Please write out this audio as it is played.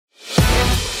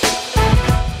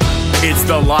It's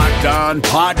the Locked On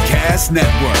Podcast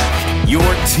Network, your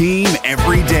team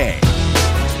every day.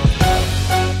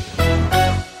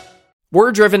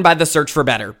 We're driven by the search for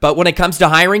better, but when it comes to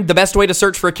hiring, the best way to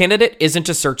search for a candidate isn't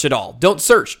to search at all. Don't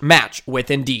search, match with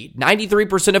Indeed.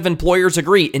 93% of employers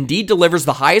agree Indeed delivers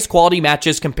the highest quality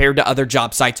matches compared to other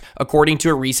job sites, according to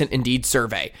a recent Indeed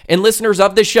survey. And listeners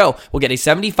of this show will get a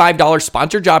 $75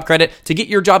 sponsored job credit to get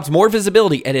your jobs more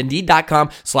visibility at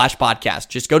Indeed.com/podcast.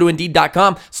 Just go to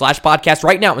Indeed.com/podcast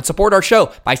right now and support our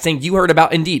show by saying you heard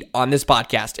about Indeed on this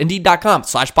podcast.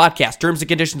 Indeed.com/podcast. Terms and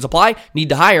conditions apply. Need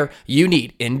to hire? You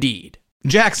need Indeed.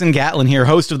 Jackson Gatlin here,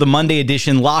 host of the Monday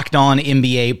edition Locked On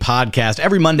NBA podcast.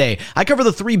 Every Monday, I cover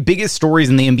the 3 biggest stories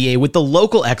in the NBA with the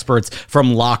local experts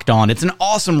from Locked On. It's an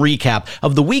awesome recap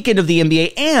of the weekend of the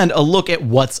NBA and a look at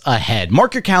what's ahead.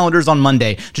 Mark your calendars on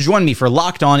Monday to join me for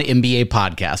Locked On NBA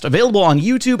podcast, available on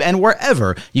YouTube and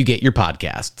wherever you get your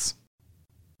podcasts.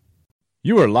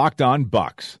 You are Locked On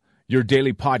Bucks, your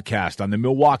daily podcast on the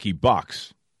Milwaukee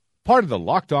Bucks. Part of the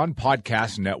Locked On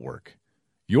Podcast Network,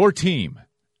 your team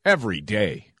every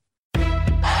day.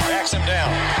 Backs him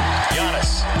down.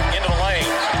 Giannis into the lane.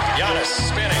 Giannis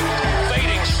spinning.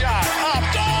 Fading shot. Up.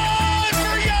 Good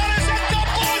for Giannis at the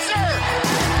buzzer.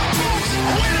 Bucks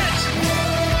win it.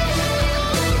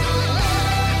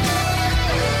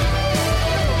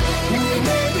 We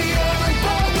may be young,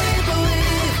 but we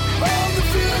believe on the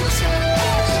future.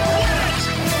 Bucks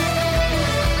win it.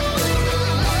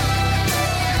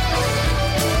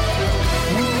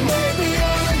 We may be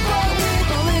young, but we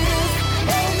believe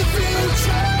on the future.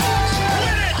 Bucks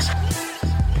win it.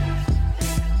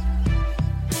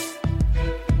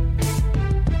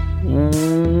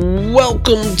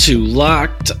 Welcome to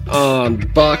Locked On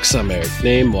Bucks. I'm Eric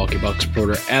Name, Milwaukee Bucks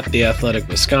reporter at The Athletic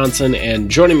Wisconsin, and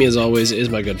joining me as always is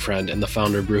my good friend and the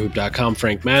founder of BrewHoop.com,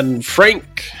 Frank Madden.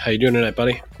 Frank, how you doing tonight,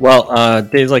 buddy? Well,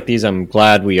 days like these, I'm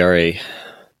glad we are a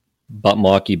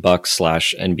Milwaukee Bucks /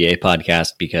 NBA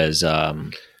podcast because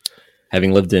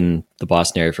having lived in the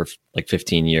Boston area for like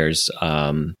 15 years,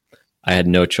 I had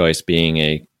no choice being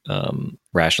a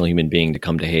rational human being to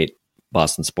come to hate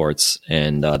Boston sports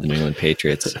and the New England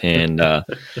Patriots. And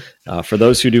for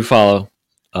those who do follow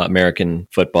American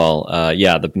football,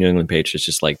 the New England Patriots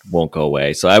just like won't go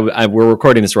away. So we're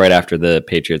recording this right after the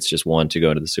Patriots just won to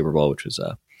go to the Super Bowl, which was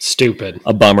Stupid.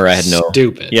 a bummer. I had no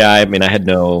Stupid. Yeah, I mean, I had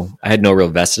no real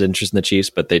vested interest in the Chiefs,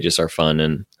 but they just are fun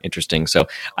and interesting. So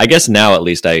I guess now at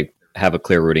least I have a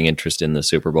clear rooting interest in the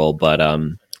Super Bowl. But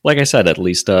like I said, at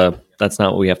least that's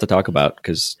not what we have to talk about,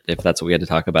 because if that's what we had to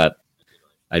talk about,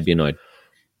 I'd be annoyed.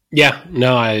 Yeah,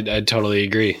 no, I totally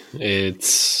agree.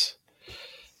 It's,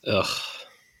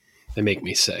 they make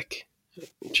me sick.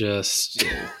 Just,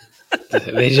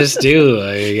 they just do.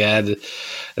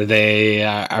 They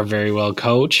are very well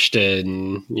coached,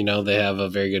 and they have a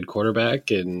very good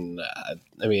quarterback. And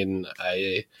I mean,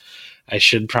 I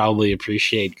should probably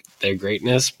appreciate their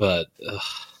greatness, but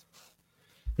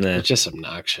it's just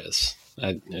obnoxious.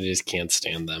 I just can't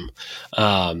stand them.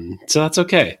 So that's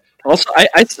okay. Also,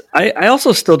 I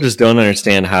also still just don't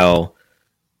understand how,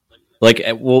 like,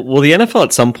 will the NFL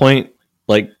at some point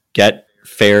like get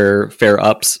fair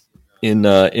ups in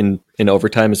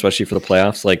overtime, especially for the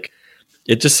playoffs? Like,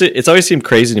 it's always seemed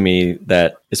crazy to me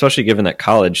that, especially given that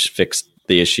college fixed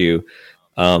the issue,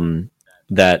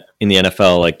 that in the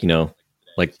NFL,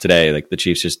 like today, like the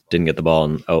Chiefs just didn't get the ball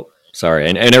and sorry,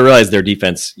 and I realize their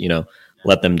defense,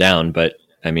 let them down, but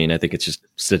I mean, I think it's just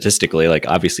statistically, like,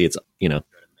 obviously it's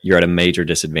you're at a major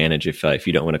disadvantage if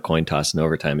you don't win a coin toss in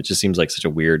overtime. It just seems like such a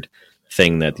weird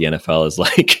thing that the NFL has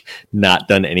like not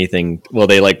done anything. Well,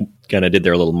 they like kind of did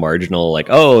their little marginal, like,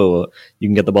 you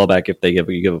can get the ball back if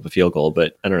you give up a field goal.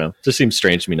 But I don't know. It just seems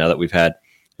strange to me now that we've had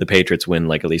the Patriots win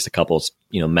like at least a couple,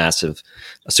 massive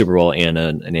Super Bowl and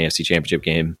an AFC Championship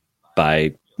game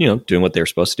by, doing what they were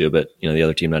supposed to do. But, the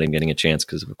other team not even getting a chance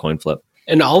because of a coin flip.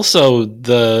 And also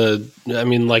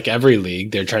like every league,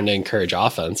 they're trying to encourage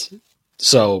offense.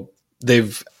 So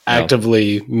they've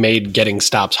actively made getting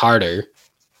stops harder.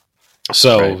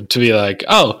 So to be like,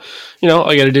 all you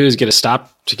got to do is get a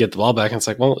stop to get the ball back. And it's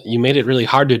like, well, you made it really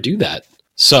hard to do that.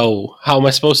 So how am I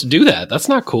supposed to do that? That's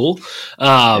not cool.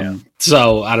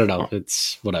 So I don't know.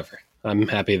 It's whatever. I'm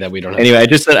happy that we don't have Anyway, I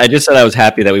just said I was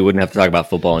happy that we wouldn't have to talk about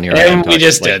football in here. And we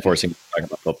just did. Forcing to talk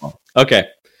about football. Okay.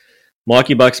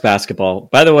 Milwaukee Bucks basketball.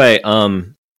 By the way,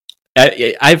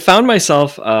 I found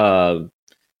myself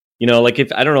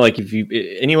if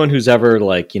anyone who's ever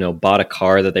bought a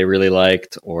car that they really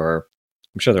liked, or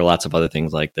I'm sure there are lots of other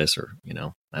things like this, or,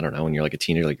 I don't know, when you're like a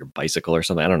teenager, like your bicycle or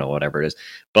something, I don't know, whatever it is,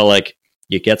 but like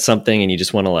you get something and you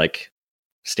just want to like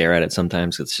stare at it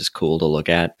sometimes. It's just cool to look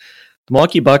at. The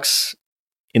Milwaukee Bucks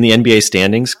in the NBA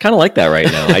standings, kind of like that right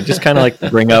now. I just kind of like to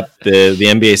bring up the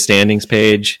NBA standings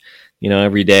page,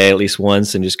 every day at least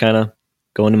once, and just kind of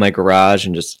go into my garage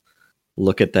and just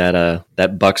look at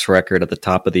that Bucks record at the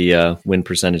top of the win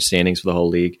percentage standings for the whole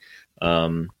league.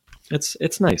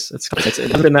 It's nice. It's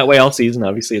been that way all season.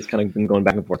 Obviously, it's kind of been going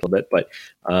back and forth a little bit, but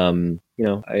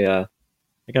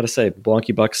I got to say,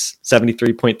 Milwaukee Bucks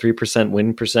 73.3%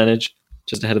 win percentage,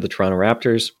 just ahead of the Toronto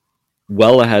Raptors,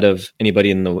 well ahead of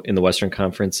anybody in the Western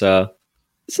Conference.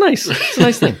 It's nice. It's a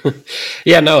nice thing.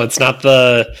 Yeah, no, it's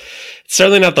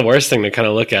certainly not the worst thing to kind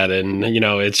of look at, and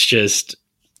it's just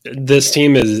this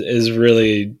team is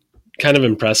really kind of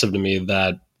impressive to me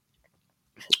that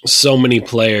so many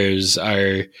players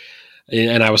are.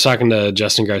 And I was talking to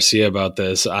Justin Garcia about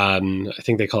this on, I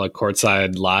think they call it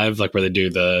Courtside Live, like where they do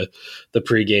the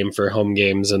pregame for home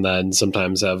games, and then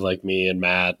sometimes have like me and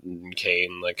Matt and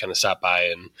Kane like kind of stop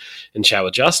by and chat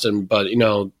with Justin. But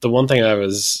the one thing I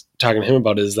was talking to him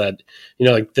about is that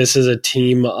like this is a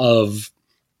team led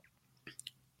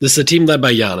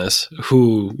by Giannis,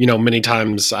 who many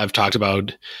times I've talked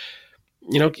about.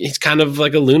 He's kind of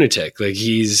like a lunatic. Like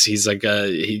he's like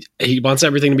he wants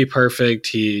everything to be perfect.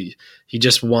 He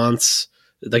just wants,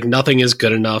 like, nothing is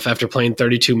good enough. After playing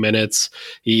 32 minutes,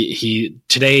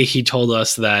 today he told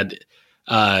us that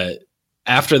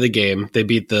after the game, they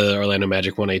beat the Orlando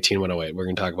Magic 118-108. We're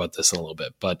going to talk about this in a little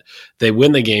bit, but they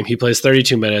win the game. He plays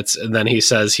 32 minutes, and then he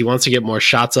says he wants to get more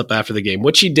shots up after the game,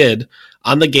 which he did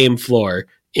on the game floor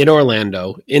in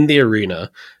Orlando, in the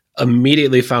arena,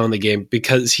 immediately following the game,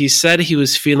 because he said he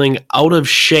was feeling out of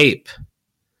shape.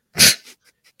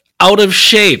 Out of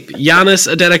shape. Giannis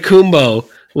Antetokounmpo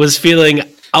was feeling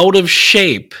out of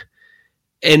shape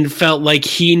and felt like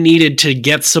he needed to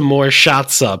get some more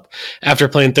shots up after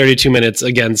playing 32 minutes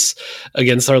against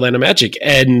Orlando Magic.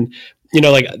 And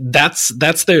like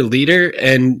that's their leader.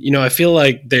 And I feel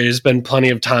like there's been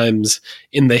plenty of times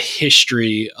in the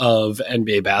history of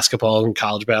NBA basketball and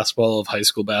college basketball, of high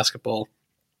school basketball,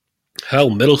 hell,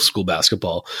 middle school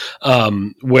basketball,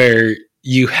 where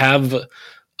you have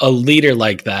a leader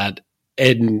like that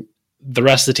and the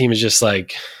rest of the team is just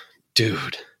like,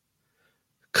 dude,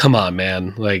 come on,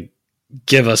 man. Like,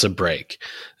 give us a break.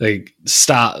 Like,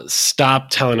 stop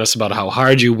telling us about how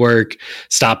hard you work.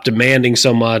 Stop demanding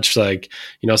so much. Like,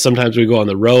 sometimes we go on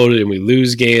the road and we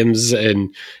lose games,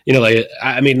 and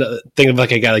think of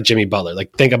like a guy like Jimmy Butler.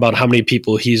 Like, think about how many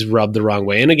people he's rubbed the wrong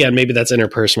way. And again, maybe that's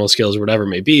interpersonal skills or whatever it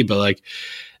may be, but like,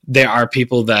 there are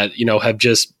people that have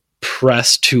just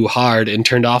pressed too hard and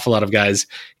turned off a lot of guys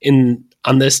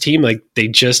on this team. Like, they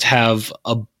just have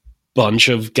a bunch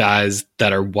of guys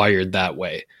that are wired that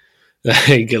way.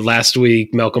 Like last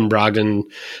week, Malcolm Brogdon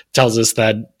tells us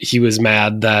that he was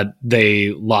mad that they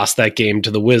lost that game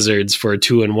to the Wizards for a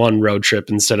 2-1 road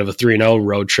trip instead of a 3-0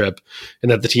 road trip,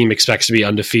 and that the team expects to be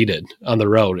undefeated on the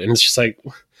road. And it's just like,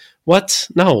 what?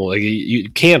 No, like you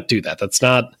can't do that. That's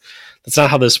not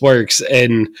how this works.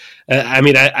 And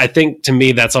I think, to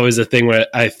me, that's always the thing where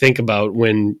I think about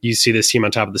when you see this team on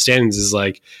top of the standings is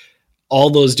like, all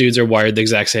those dudes are wired the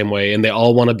exact same way, and they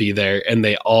all want to be there, and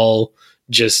they all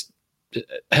just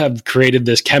have created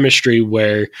this chemistry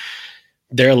where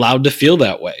they're allowed to feel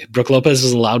that way. Brook Lopez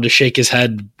is allowed to shake his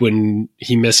head when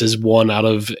he misses 1 out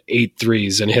of 8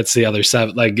 threes and hits the other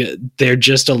 7. Like, they're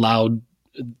just allowed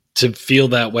to feel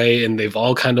that way, and they've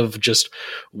all kind of just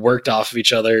worked off of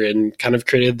each other and kind of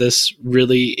created this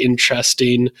really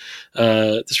interesting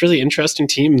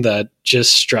team that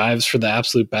just strives for the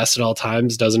absolute best at all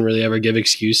times, doesn't really ever give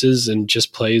excuses, and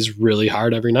just plays really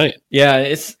hard every night. Yeah,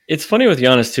 it's funny with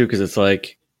Giannis too, because it's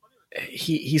like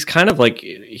he's kind of like,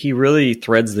 he really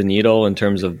threads the needle in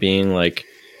terms of being like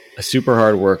a super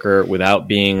hard worker without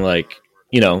being like,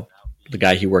 the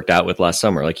guy he worked out with last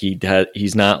summer. Like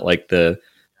he's not like the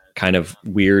kind of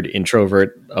weird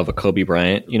introvert of a Kobe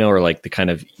Bryant, or like the kind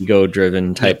of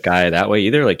ego-driven type guy that way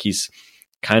either. Like, he's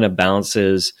kind of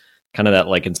balances kind of that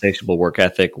like insatiable work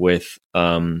ethic with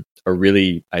a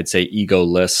really, I'd say,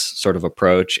 egoless sort of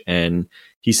approach. And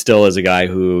he still is a guy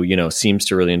who, seems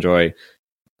to really enjoy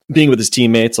being with his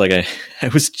teammates. Like I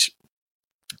was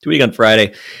tweeting on Friday.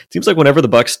 It seems like whenever the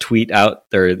Bucks tweet out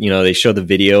their, they show the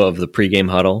video of the pregame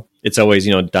huddle, it's always,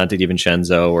 Dante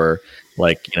DiVincenzo or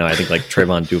like, I think like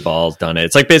Trayvon Duval's done it.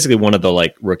 It's like basically one of the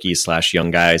like rookies / young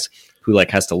guys who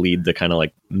like has to lead the kind of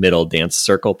like middle dance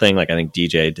circle thing. Like I think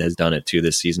DJ has done it too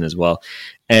this season as well.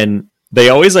 And they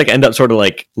always like end up sort of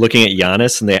like looking at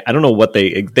Giannis, and I don't know what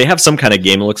they have some kind of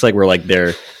game, it looks like, where like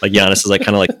they're like Giannis is like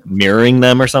kind of like mirroring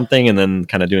them or something, and then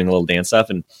kind of doing a little dance stuff.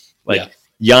 And like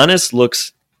Giannis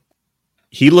looks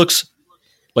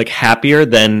like happier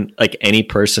than like any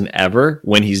person ever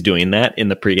when he's doing that in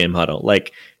the pregame huddle.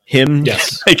 Like him,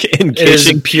 Yes. like It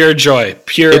is pure joy,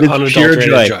 pure It is unadulterated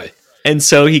pure joy. And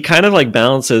so he kind of like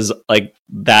balances like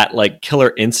that like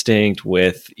killer instinct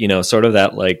with, you know, sort of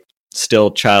that like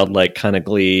still childlike kind of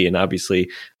glee. And obviously,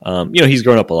 you know, he's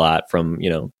grown up a lot from, you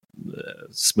know,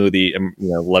 smoothie, you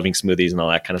know, loving smoothies and all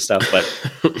that kind of stuff.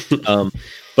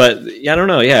 But yeah, I don't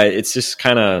know. Yeah, it's just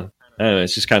kind of, I don't know,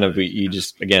 it's just kind of, you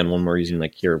just, again, one more reason,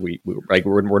 like here,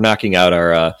 we're knocking out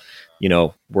our, you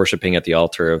know, worshiping at the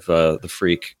altar of the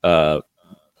freak a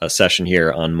session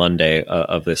here on Monday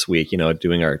of this week, you know,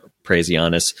 doing our Praise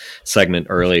Giannis segment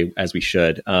early as we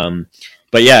should.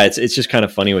 But yeah, it's just kind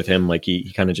of funny with him. Like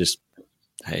he kind of just,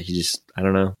 I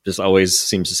don't know, just always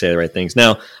seems to say the right things.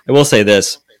 Now, I will say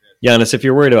this, Giannis, if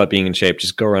you're worried about being in shape,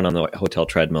 just go run on the hotel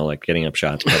treadmill, like getting up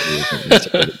shots. Probably isn't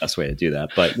necessarily the best way to do that,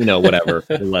 but you know, whatever.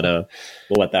 We'll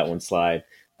let that one slide.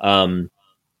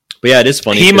 But yeah, it is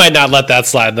funny. He might not let that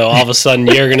slide though. All of a sudden,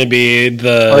 you're going to be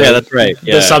the that's right.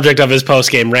 Yeah. The subject of his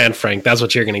post game rant, Frank. That's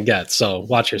what you're going to get. So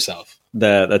watch yourself.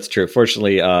 That's true.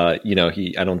 Fortunately, you know,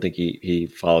 I don't think he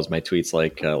follows my tweets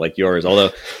like yours.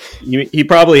 Although he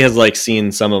probably has like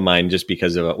seen some of mine just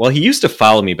because of it. Well, he used to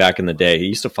follow me back in the day. He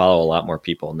used to follow a lot more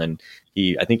people, and then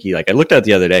I looked at it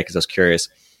the other day because I was curious.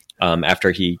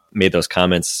 After he made those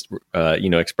comments, you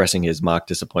know, expressing his mock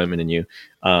disappointment in you,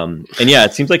 and yeah,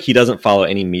 it seems like he doesn't follow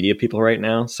any media people right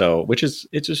now. So,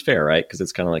 it's just fair, right? Because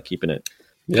it's kind of like keeping it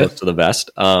close to the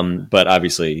vest. But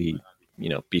obviously, he, you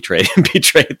know, betrayed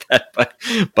that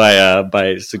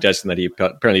by suggesting that he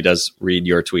apparently does read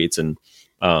your tweets, and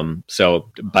so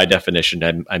by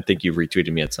definition, I think you've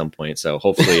retweeted me at some point. So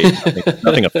hopefully,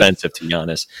 nothing offensive to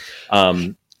Giannis.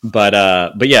 But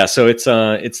yeah, so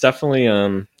it's definitely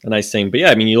a nice thing. But yeah,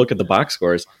 I mean, you look at the box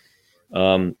scores.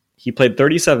 He played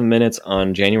 37 minutes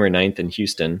on January 9th in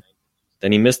Houston.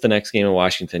 Then he missed the next game in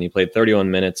Washington. He played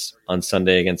 31 minutes on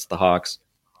Sunday against the Hawks,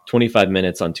 25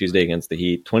 minutes on Tuesday against the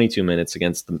Heat, 22 minutes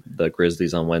against the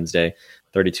Grizzlies on Wednesday,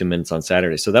 32 minutes on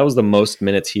Saturday. So that was the most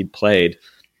minutes he'd played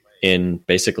in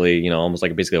basically, you know, almost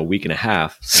like basically a week and a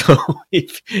half. So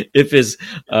if his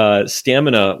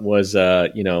stamina was,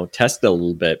 you know, tested a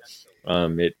little bit,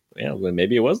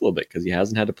 maybe it was a little bit because he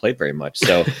hasn't had to play very much.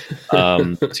 So,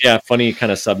 so yeah, funny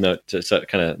kind of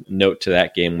note to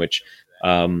that game, which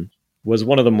was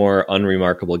one of the more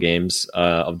unremarkable games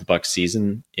of the Bucks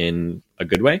season in a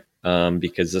good way,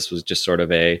 because this was just sort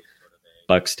of a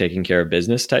Bucks taking care of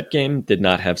business type game. Did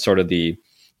not have sort of the,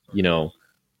 you know,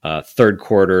 third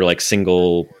quarter like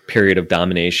single period of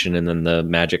domination and then the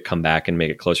Magic come back and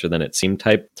make it closer than it seemed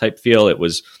type feel. It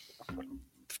was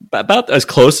about as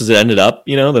close as it ended up.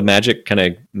 You know, the Magic kind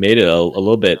of made it a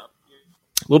little bit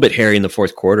hairy in the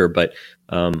fourth quarter, but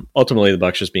ultimately the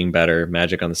Bucks just being better.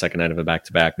 Magic on the second night of a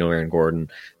back-to-back, no Aaron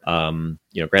Gordon. You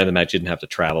know, granted the Magic didn't have to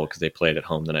travel because they played at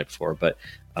home the night before, but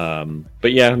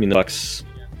yeah, I mean, the Bucks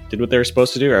did what they were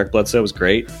supposed to do. Eric Bledsoe was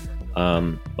great.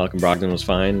 Malcolm Brogdon was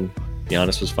fine.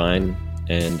 Giannis was fine,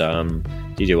 and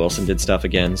DJ Wilson did stuff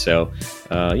again. So,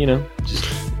 you know, just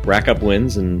rack up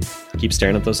wins and keep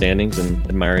staring at those standings and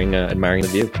admiring the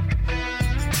view.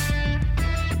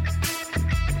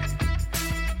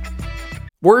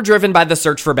 We're driven by the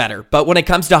search for better, but when it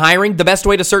comes to hiring, the best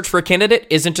way to search for a candidate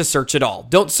isn't to search at all.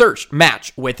 Don't search,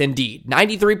 match with Indeed.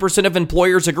 93% of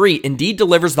employers agree Indeed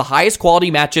delivers the highest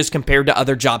quality matches compared to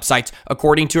other job sites,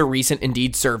 according to a recent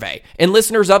Indeed survey. And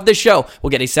listeners of this show will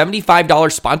get a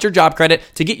 $75 sponsored job credit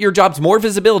to get your jobs more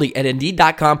visibility at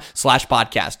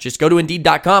Indeed.com/podcast. Just go to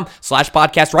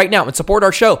Indeed.com/podcast right now and support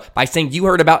our show by saying you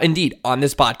heard about Indeed on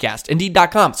this podcast.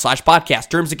 Indeed.com/podcast.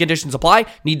 Terms and conditions apply.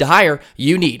 Need to hire?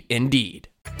 You need Indeed.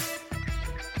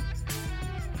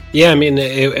 Yeah, I mean,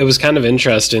 it was kind of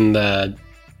interesting that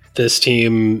this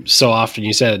team, so often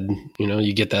you said, you know,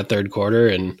 you get that third quarter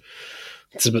and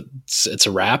it's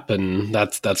a wrap, and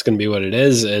that's going to be what it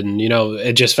is. And, you know,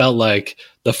 it just felt like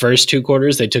the first two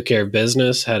quarters, they took care of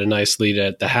business, had a nice lead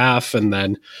at the half, and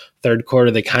then third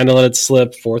quarter, they kind of let it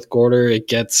slip. Fourth quarter, it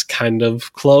gets kind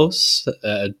of close.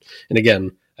 And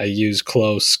again, I use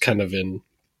close kind of in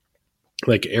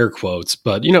like air quotes,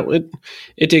 but you know, it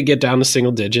did get down to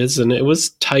single digits and it was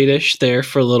tightish there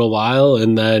for a little while.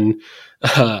 And then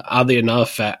oddly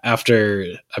enough, after,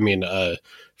 a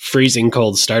freezing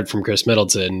cold start from Chris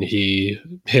Middleton, he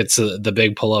hits the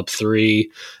big pull-up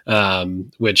three,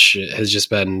 which has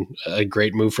just been a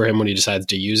great move for him when he decides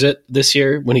to use it this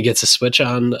year, when he gets a switch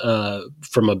on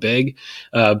from a big.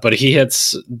 But he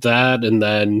hits that, and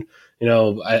then, you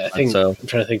know, I think I'm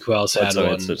trying to think who else had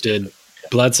one.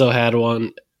 Bledsoe had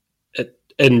one,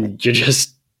 and you're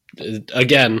just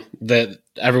again, that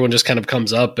everyone just kind of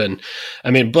comes up. And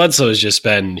I mean, Bledsoe has just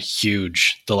been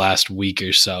huge the last week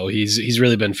or so. He's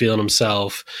really been feeling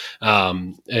himself.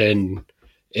 And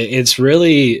it's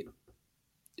really,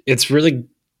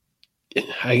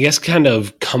 I guess, kind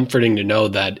of comforting to know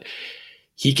that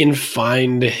he can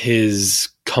find his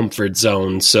comfort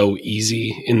zone so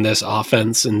easy in this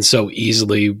offense and so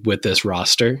easily with this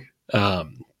roster.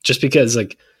 Just because,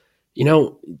 like, you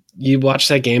know, you watch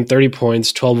that game, 30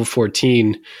 points, 12 of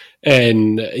 14,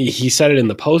 and he said it in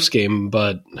the post game,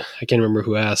 but I can't remember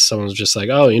who asked. Someone was just like,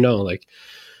 oh, you know, like,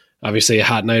 obviously a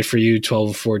hot night for you,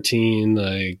 12 of 14.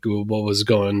 Like, what was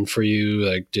going for you?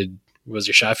 Like, was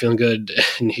your shot feeling good?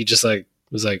 And he just like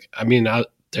was like, I mean, I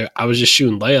was just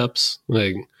shooting layups.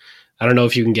 Like, I don't know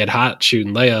if you can get hot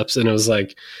shooting layups. And it was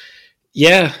like,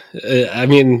 yeah, I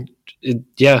mean,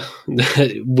 yeah.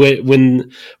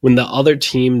 when the other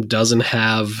team doesn't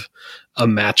have a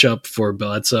matchup for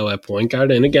Bledsoe at point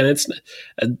guard, and again, it's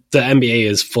the NBA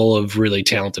is full of really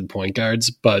talented point guards,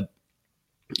 but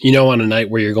you know, on a night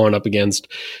where you're going up against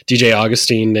DJ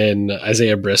Augustine and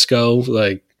Isaiah Briscoe,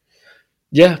 like,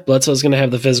 yeah, Bledsoe's going to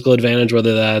have the physical advantage,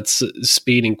 whether that's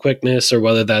speed and quickness or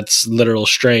whether that's literal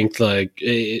strength. Like,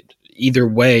 either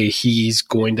way, he's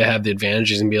going to have the advantage.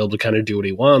 He's going to be able to kind of do what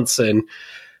he wants. And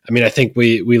I mean, I think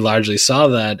we largely saw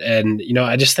that. And, you know,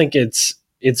 I just think it's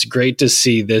great to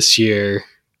see this year,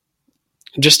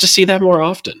 just to see that more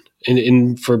often.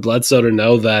 And for Bledsoe to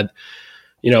know that,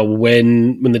 you know,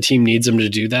 when the team needs him to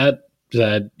do that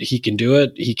he can do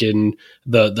it. He can,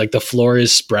 the floor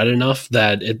is spread enough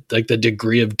that the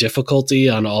degree of difficulty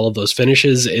on all of those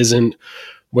finishes isn't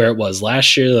where it was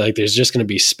last year. Like, there's just going to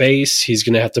be space. He's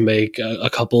going to have to make a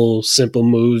couple simple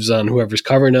moves on whoever's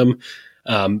covering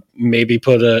him. Maybe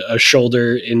put a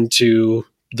shoulder into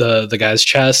the guy's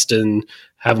chest and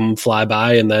have him fly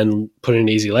by and then put an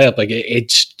easy layup. Like,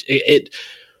 it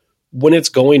when it's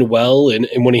going well and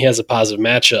when he has a positive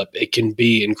matchup, it can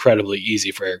be incredibly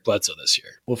easy for Eric Bledsoe this year.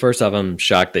 Well, first off, I'm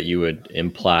shocked that you would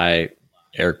imply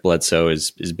Eric Bledsoe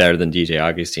is better than DJ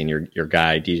Augustine, your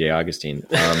guy, DJ Augustine.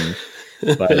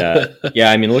 But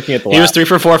yeah, I mean, looking at the he was 3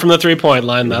 for 4 from the 3-point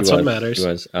line. That's what matters. He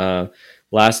was.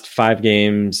 Last 5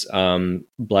 games,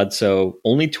 Bledsoe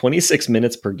only 26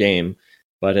 minutes per game,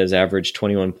 but has averaged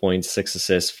 21 points, 6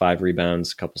 assists, 5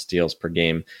 rebounds, a couple steals per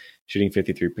game, shooting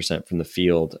 53% from the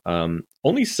field.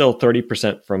 Only still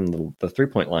 30% from the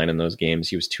 3-point line in those games.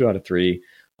 He was 2 out of 3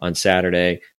 on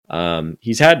Saturday.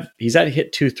 He's had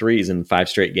hit 2 threes in 5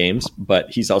 straight games, but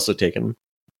he's also taken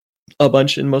a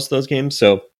bunch in most of those games.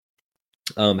 So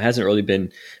hasn't really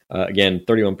been, again,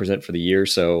 31% for the year.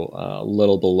 So a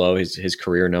little below his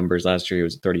career numbers. Last year he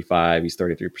was 35. He's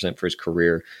 33% for his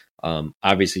career.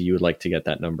 Obviously you would like to get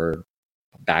that number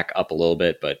back up a little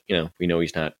bit, but you know, we know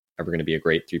he's not ever going to be a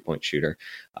great 3-point shooter.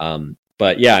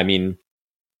 But yeah, I mean,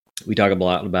 we talk a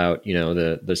lot about, you know,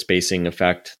 the spacing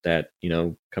effect that, you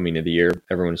know, coming into the year,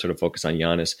 everyone sort of focused on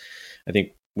Giannis. I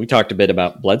think we talked a bit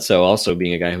about Bledsoe also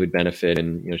being a guy who would benefit.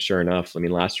 And, you know, sure enough, I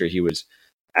mean, last year he was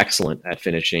excellent at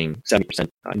finishing 70%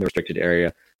 in the restricted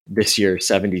area. This year,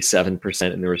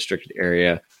 77% in the restricted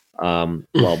area,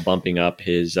 while bumping up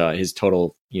his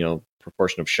total, you know,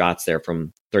 proportion of shots there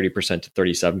from 30% to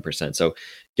 37%. So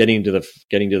getting to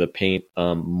the paint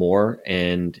more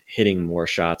and hitting more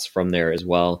shots from there as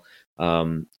well.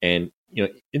 And you know,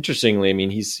 interestingly, I mean,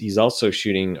 he's also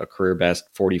shooting a career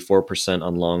best 44%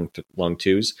 on long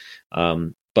twos,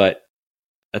 but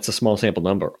that's a small sample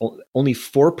number. Only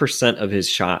 4% of his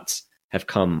shots have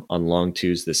come on long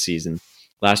twos this season.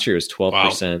 Last year it was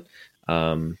 12%.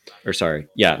 Wow.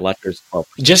 Last year was 12%.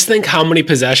 Just think how many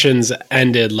possessions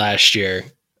ended last year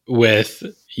with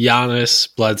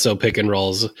Giannis, Bledsoe pick and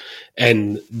rolls,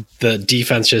 and the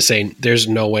defense just saying, "There's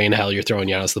no way in hell you're throwing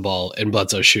Giannis the ball," and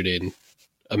Bledsoe shooting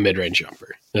a mid-range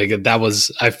jumper. Like, that was,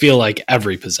 I feel like,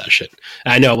 every possession.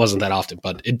 I know it wasn't that often,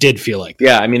 but it did feel like that.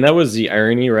 Yeah, I mean, that was the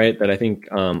irony, right? That I think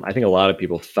a lot of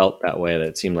people felt that way, that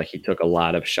it seemed like he took a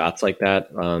lot of shots like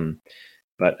that.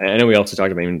 But I know we also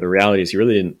talked about, I mean, the reality is he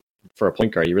really didn't, for a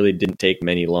point guard, he really didn't take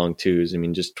many long twos. I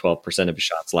mean, just 12% of his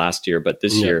shots last year, but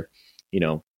this year, you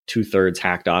know, 2/3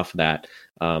 hacked off of that,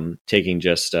 taking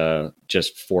just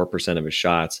 4% of his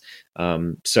shots.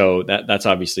 So that's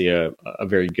obviously a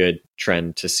very good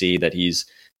trend to see, that he's,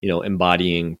 you know,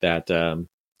 embodying that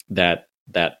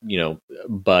you know,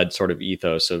 Bud sort of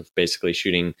ethos of basically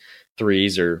shooting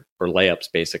threes or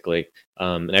layups basically.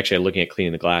 And actually looking at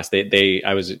Cleaning the Glass,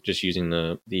 I was just using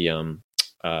the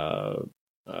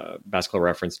Basketball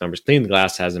Reference numbers. Cleaning the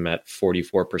Glass has him at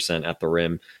 44% at the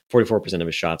rim, 44% of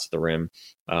his shots at the rim.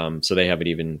 So they have it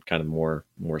even kind of more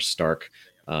stark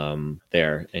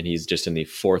there, and he's just in the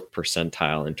 4th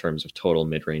percentile in terms of total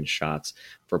mid-range shots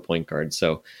for point guard.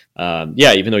 So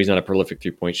even though he's not a prolific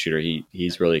 3-point shooter,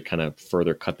 he's really kind of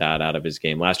further cut that out of his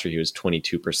game. Last year he was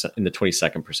 22% in the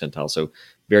 22nd percentile, so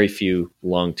very few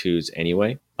long twos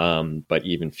anyway, but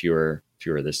even fewer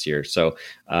this year. So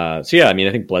yeah, I mean,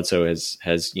 I think Bledsoe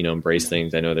has embraced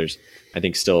things. I know there's, I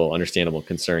think, still understandable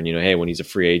concern, hey, when he's a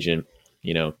free agent,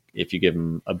 if you give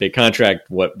him a big contract,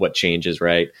 what changes,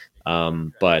 right?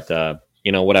 But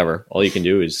whatever, all you can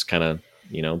do is kind of,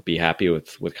 be happy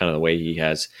with kind of the way he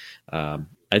has,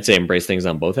 I'd say, embrace things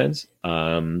on both ends.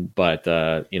 But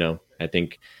I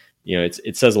think,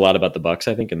 it says a lot about the Bucks,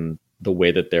 I think, and the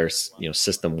way that their,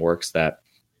 system works, that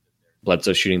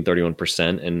Bledsoe shooting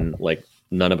 31%, and like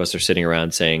none of us are sitting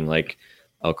around saying like,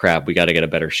 oh crap, we got to get a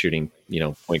better shooting,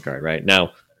 point guard right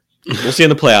now. We'll see in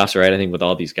the playoffs, right? I think with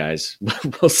all these guys,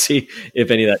 we'll see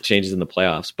if any of that changes in the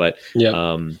playoffs. But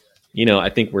I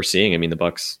think we're seeing. I mean, the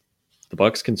Bucks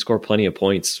can score plenty of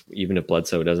points, even if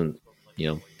Bledsoe doesn't,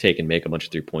 take and make a bunch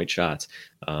of 3-point shots.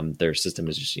 Their system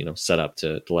is just, set up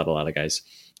to let a lot of guys,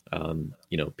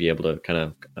 be able to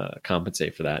kind of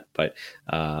compensate for that. But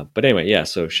anyway, yeah.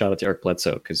 So shout out to Eric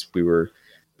Bledsoe, because we were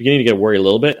beginning to get worried a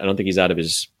little bit. I don't think he's out of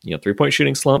his 3-point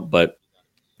shooting slump, but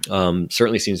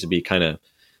certainly seems to be kind of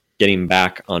getting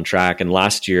back on track. And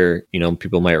last year,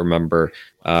 people might remember,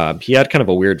 he had kind of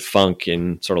a weird funk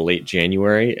in sort of late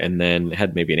January, and then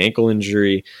had maybe an ankle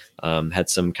injury, had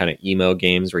some kind of emo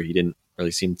games where he didn't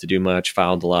really seem to do much,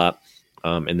 fouled a lot.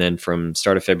 And then from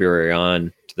start of February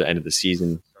on to the end of the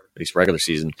season, at least regular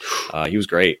season, he was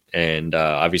great. And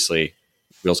obviously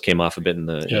wheels came off a bit in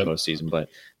the postseason, but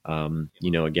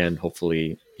again,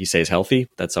 hopefully he stays healthy.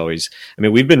 That's always, I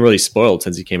mean, we've been really spoiled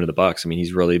since he came to the Bucks. I mean,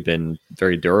 he's really been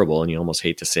very durable, and you almost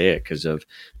hate to say it because of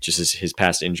just his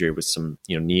past injury with some,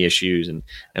 knee issues and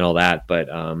all that. But,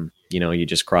 you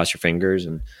just cross your fingers,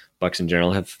 and Bucks in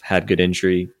general have had good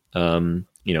injury,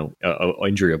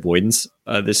 injury avoidance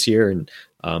this year. And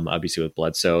obviously with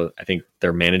Bledsoe, I think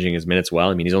they're managing his minutes well.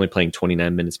 I mean, he's only playing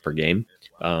 29 minutes per game.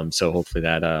 So hopefully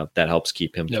that helps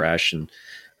keep him fresh, and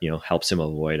helps him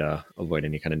avoid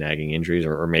any kind of nagging injuries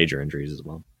or major injuries as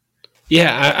well.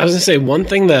 Yeah, I was going to say, one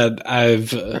thing that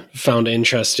I've found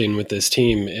interesting with this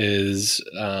team is,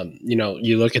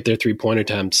 you look at their 3-point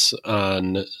attempts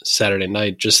on Saturday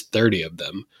night, just 30 of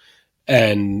them.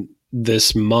 And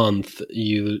this month,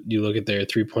 you look at their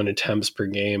 3-point attempts per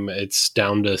game, it's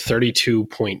down to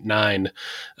 32.9.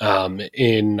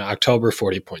 In October,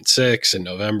 40.6. In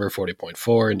November,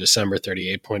 40.4. In December,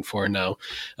 38.4. Now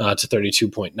to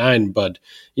 32.9. But,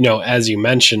 as you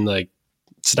mentioned, like,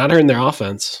 it's not hurting their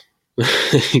offense.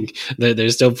 They're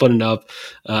still putting up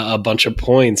a bunch of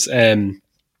points. And,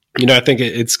 I think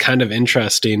it's kind of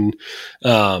interesting.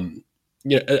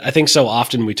 I think so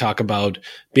often we talk about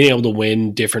being able to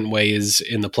win different ways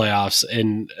in the playoffs.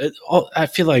 And I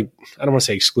feel like, I don't want to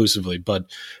say exclusively, but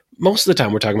most of the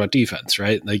time we're talking about defense,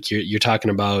 right? Like you're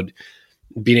talking about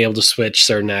being able to switch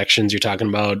certain actions. You're talking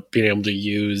about being able to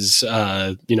use, big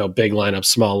lineups,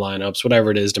 small lineups, whatever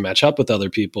it is to match up with other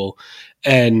people.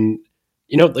 And,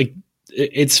 like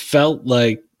it's felt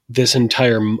like this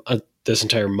entire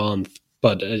month.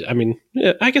 But I mean,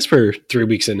 I guess we're 3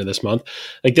 weeks into this month.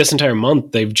 Like this entire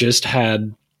month, they've just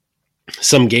had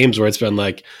some games where it's been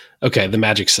like, okay, the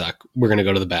Magic suck. We're going to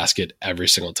go to the basket every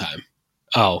single time.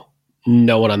 Oh,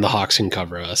 no one on the Hawks can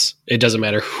cover us. It doesn't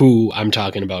matter who I'm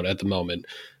talking about at the moment.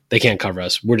 They can't cover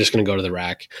us. We're just going to go to the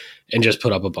rack and just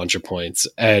put up a bunch of points.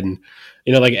 And,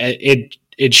 like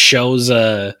it shows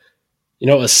a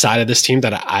side of this team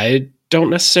that I don't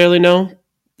necessarily know.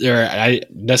 Or I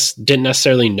just didn't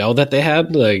necessarily know that they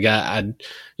had. Like,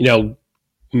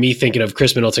 me thinking of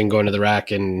Chris Middleton going to the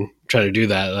rack and trying to do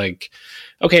that, like,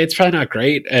 okay, it's probably not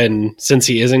great. And since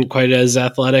he isn't quite as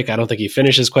athletic, I don't think he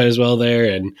finishes quite as well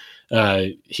there. And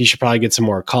he should probably get some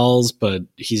more calls, but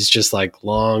he's just like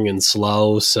long and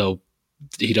slow, so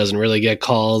he doesn't really get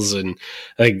calls. And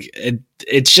like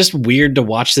it's just weird to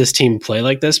watch this team play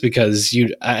like this, because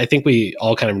I think we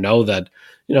all kind of know that,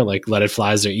 like let it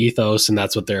fly is their ethos and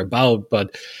that's what they're about.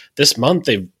 But this month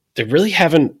they really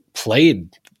haven't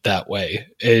played that way.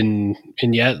 And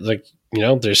yet, like,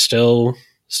 they're still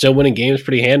winning games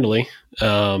pretty handily.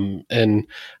 And I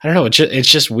don't know, it's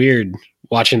just weird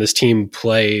watching this team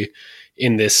play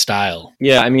in this style.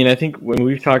 Yeah. I mean, I think when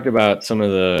we've talked about some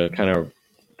of the kind of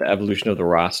the evolution of the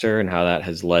roster and how that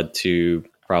has led to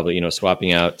probably,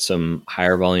 swapping out some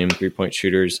higher volume 3-point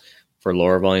shooters for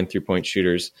lower volume 3-point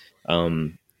shooters.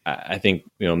 I think,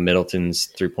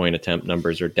 Middleton's 3-point attempt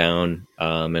numbers are down.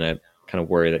 And I kind of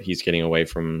worry that he's getting away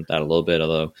from that a little bit,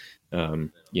 although,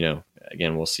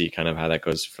 again, we'll see kind of how that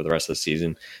goes for the rest of the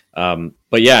season.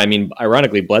 But yeah, I mean,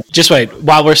 ironically, Just wait,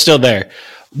 while we're still there,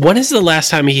 when is the last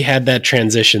time he had that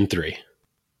transition three?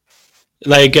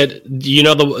 Like,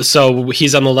 so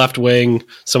he's on the left wing,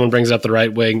 someone brings up the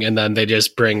right wing, and then they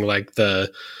just bring like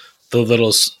the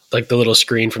little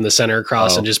screen from the center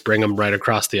across and just bring him right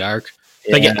across the arc.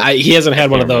 Yeah. Like he hasn't had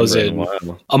one of those in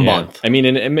a month. I mean,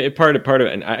 and part of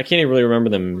it, and I can't even really remember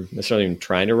them necessarily even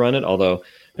trying to run it. Although,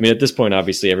 I mean, at this point,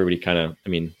 obviously, everybody kind of, I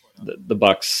mean, the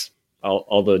Bucks,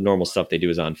 all the normal stuff they do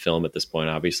is on film at this point,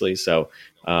 obviously. So,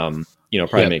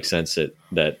 probably makes sense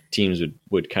that teams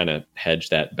would kind of hedge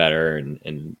that better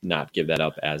and not give that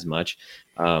up as much.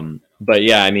 But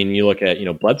yeah, I mean, you look at,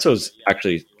 Bledsoe's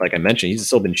actually, like I mentioned, he's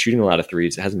still been shooting a lot of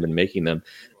threes, hasn't been making them.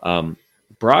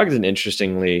 Brogdon,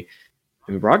 interestingly,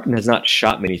 Brogdon has not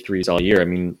shot many threes all year. I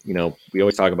mean, we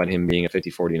always talk about him being a 50,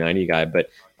 40, 90 guy, but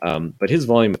his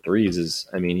volume of threes is,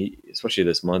 I mean, he, especially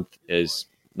this month, is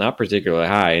not particularly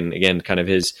high. And again, kind of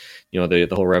his, the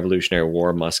whole Revolutionary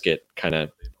War musket kind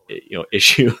of,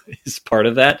 issue is part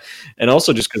of that. And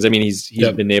also just because, I mean, he's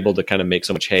been able to kind of make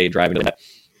so much hay driving to that.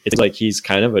 It's like he's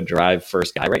kind of a drive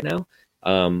first guy right now,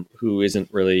 who isn't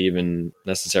really even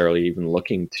necessarily even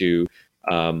looking to,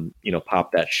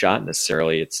 pop that shot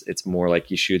necessarily. It's more like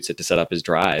he shoots it to set up his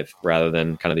drive rather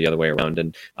than kind of the other way around.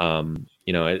 And,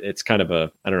 it's kind of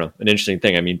an interesting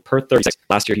thing. I mean, per 36,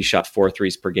 last year he shot 4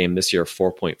 threes per game. This year,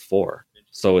 4.4.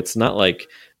 So it's not like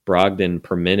Brogdon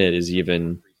per minute is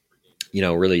even,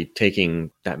 really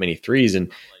taking that many threes.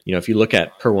 And, if you look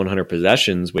at per 100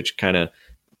 possessions, which kind of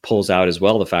pulls out as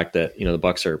well the fact that, the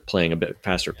Bucks are playing a bit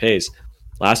faster pace.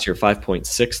 Last year, 5.6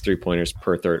 3-pointers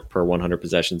per 100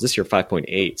 possessions. This year,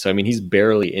 5.8. So, I mean, he's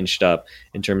barely inched up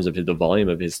in terms of the volume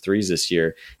of his threes this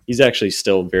year. He's actually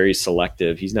still very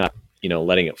selective. He's not,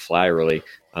 letting it fly really.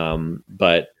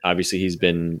 But obviously he's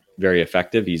been very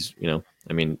effective. He's,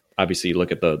 obviously you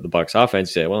look at the Bucks offense,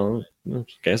 you say, well, I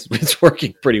guess it's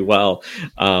working pretty well.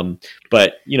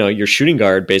 But, your shooting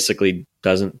guard basically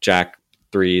doesn't jack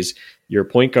threes. Your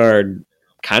point guard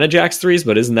kind of jacks threes,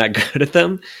 but isn't that good at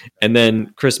them. And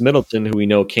then Chris Middleton, who we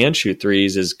know can shoot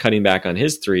threes, is cutting back on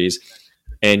his threes.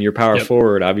 And your power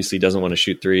forward obviously doesn't want to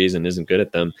shoot threes and isn't good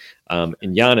at them. And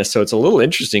Giannis, so it's a little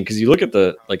interesting because you look at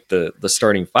the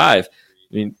starting five.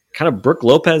 I mean, kind of Brook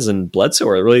Lopez and Bledsoe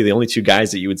are really the only two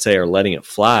guys that you would say are letting it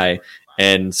fly.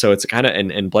 And so it's kind of,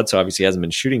 and Bledsoe obviously hasn't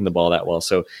been shooting the ball that well.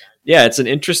 So yeah, it's an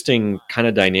interesting kind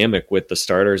of dynamic with the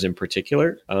starters in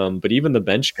particular. But even the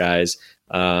bench guys,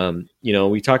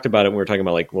 we talked about it when we were talking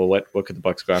about like, well, what could the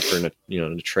Bucks go after in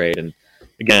a trade? And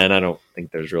again, I don't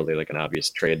think there's really like an obvious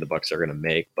trade the Bucks are going to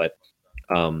make, but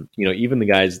even the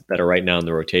guys that are right now in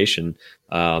the rotation,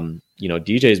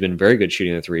 DJ has been very good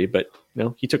shooting the three, but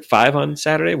he took 5 on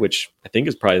Saturday, which I think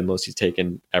is probably the most he's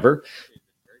taken ever.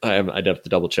 I'd have to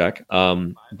double check.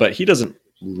 But he doesn't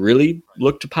really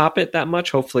look to pop it that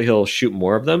much. Hopefully he'll shoot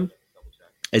more of them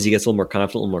as he gets a little more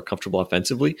confident, a little more comfortable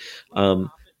offensively.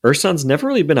 Ersan's never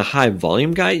really been a high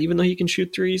volume guy, even though he can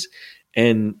shoot threes.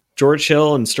 And George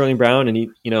Hill and Sterling Brown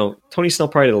and Tony Snell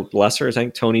probably lesser. I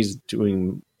think Tony's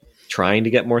trying to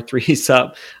get more threes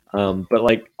up. But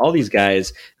like all these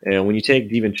guys, when you take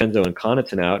DiVincenzo and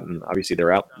Connaughton out, and obviously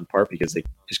they're out in part because they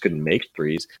just couldn't make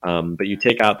threes. But you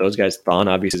take out those guys, Thon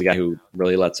obviously is a guy who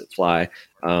really lets it fly.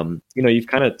 You've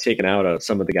kind of taken out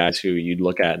some of the guys who you'd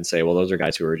look at and say, well, those are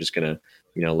guys who are just going to,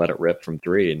 let it rip from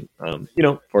three. And,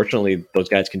 fortunately those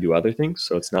guys can do other things.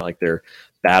 So it's not like they're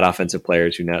bad offensive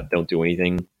players who don't do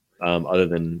anything other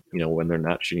than, when they're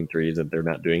not shooting threes and they're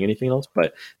not doing anything else.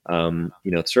 But,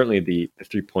 certainly the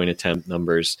 3-point attempt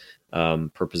numbers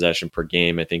per possession per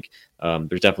game, I think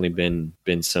there's definitely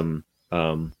been some, I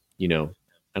don't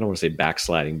want to say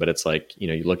backsliding, but it's like,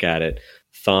 you look at it,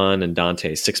 Thon and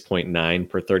Dante 6.9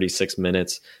 per 36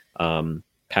 minutes,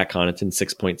 Pat Connaughton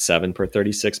 6.7 per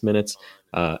 36 minutes.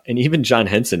 And even John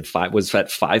Henson was at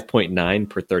 5.9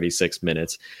 per 36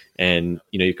 minutes. And,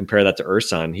 you compare that to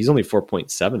Ersan, he's only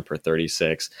 4.7 per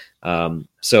 36.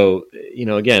 So,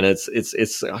 again,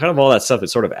 it's kind of all that stuff that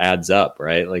sort of adds up,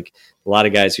 right? Like a lot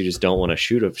of guys who just don't want to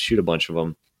shoot a bunch of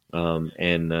them.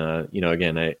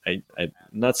 Again, I'm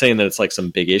not saying that it's like some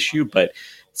big issue, but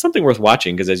it's something worth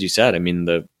watching because as you said, I mean,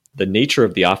 the nature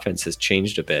of the offense has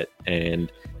changed a bit.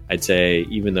 And I'd say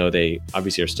even though they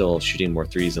obviously are still shooting more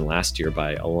threes than last year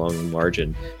by a long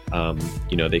margin,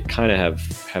 they kind of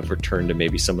have returned to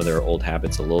maybe some of their old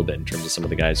habits a little bit in terms of some of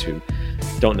the guys who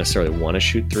don't necessarily want to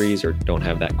shoot threes or don't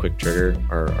have that quick trigger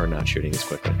are not shooting as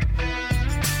quickly.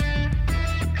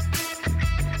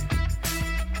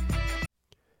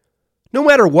 No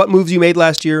matter what moves you made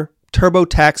last year,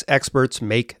 TurboTax experts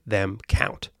make them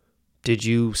count. Did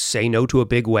you say no to a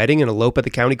big wedding and elope at the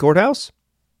county courthouse?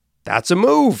 That's a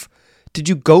move. Did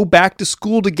you go back to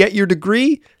school to get your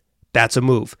degree? That's a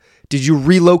move. Did you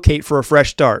relocate for a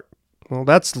fresh start? Well,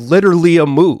 that's literally a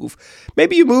move.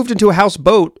 Maybe you moved into a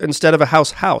houseboat instead of a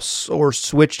house, or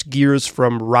switched gears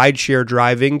from rideshare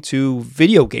driving to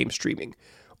video game streaming.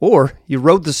 Or you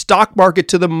rode the stock market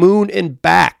to the moon and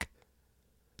back.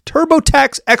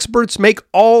 TurboTax experts make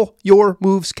all your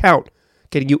moves count,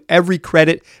 getting you every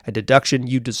credit and deduction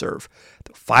you deserve.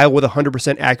 They'll file with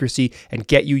 100% accuracy and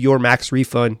get you your max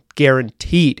refund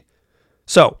guaranteed.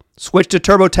 So, switch to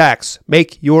TurboTax.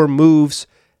 Make your moves.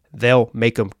 They'll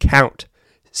make them count.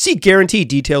 See guarantee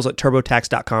details at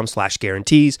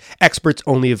turbotax.com/guarantees. Experts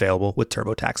only available with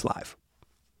TurboTax Live.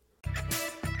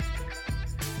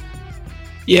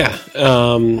 Yeah.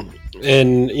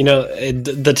 And, you know,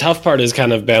 the tough part is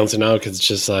kind of balancing out because it's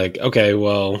just like, okay,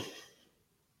 well,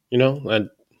 you know,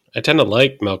 I tend to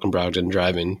like Malcolm Brogdon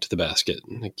driving to the basket.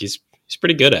 Like he's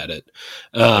pretty good at it.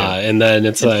 And then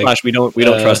it's like, Flash, we don't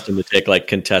trust him to take like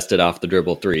contested off the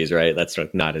dribble threes, right? That's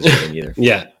not his thing either.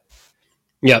 Yeah.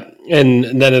 Yeah.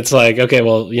 And then it's like, okay,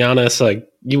 well, Giannis, like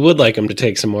you would like him to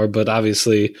take some more, but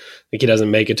obviously like he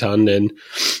doesn't make a ton. And,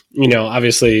 you know,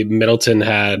 obviously Middleton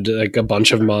had like a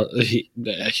bunch of, he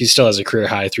still has a career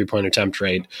high 3-point attempt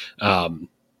rate.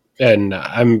 And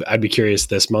I'd be curious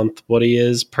this month what he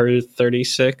is per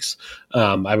 36.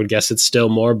 I would guess it's still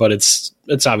more, but it's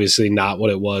obviously not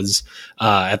what it was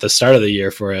at the start of the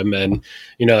year for him. And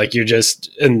you know, like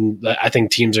and I think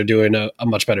teams are doing a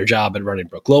much better job at running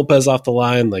Brook Lopez off the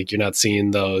line. Like you're not seeing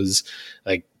those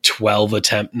like 12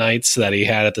 attempt nights that he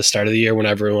had at the start of the year when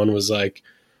everyone was like,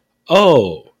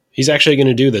 oh, he's actually going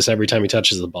to do this every time he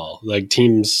touches the ball. Like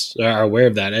teams are aware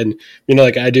of that. And you know,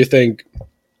 like I do think.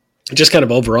 Just kind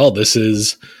of overall, this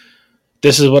is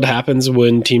what happens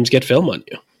when teams get film on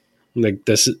you. Like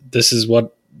this is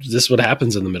what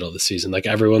happens in the middle of the season. Like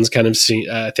everyone's kind of seen.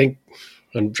 I think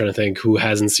I'm trying to think who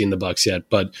hasn't seen the Bucks yet,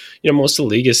 but you know most of the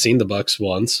league has seen the Bucks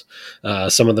once.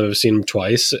 Some of them have seen them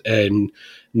twice, and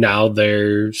now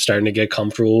they're starting to get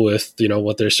comfortable with you know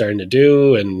what they're starting to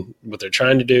do and what they're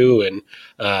trying to do. And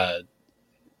I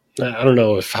don't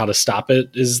know if how to stop it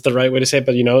is the right way to say it,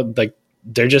 but you know like.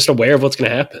 They're just aware of what's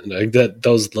going to happen. Like that,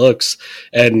 those looks,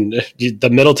 and the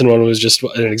Middleton one was just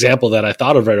an example that I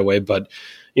thought of right away. But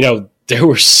you know, there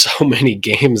were so many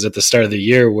games at the start of the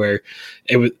year where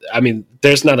it was. I mean,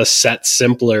 there's not a set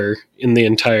simpler in the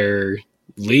entire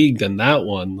league than that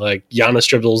one. Like Giannis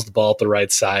dribbles the ball at the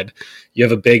right side. You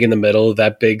have a big in the middle.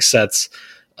 That big sets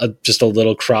just a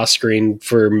little cross screen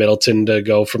for Middleton to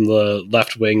go from the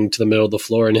left wing to the middle of the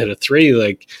floor and hit a three.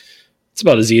 Like. It's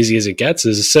about as easy as it gets,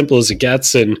 as simple as it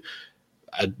gets. And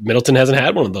Middleton hasn't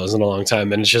had one of those in a long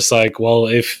time. And it's just like, well,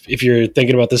 if you're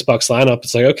thinking about this Bucks lineup,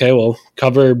 it's like, okay, well,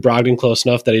 cover Brogdon close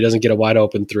enough that he doesn't get a wide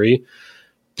open three.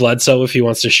 Bledsoe, if he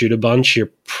wants to shoot a bunch, you're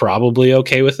probably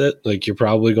okay with it. Like you're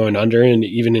probably going under and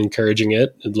even encouraging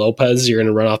it. And Lopez, you're going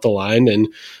to run off the line. And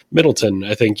Middleton,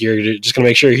 I think you're just going to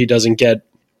make sure he doesn't get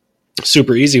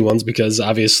super easy ones because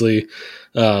obviously,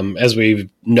 as we've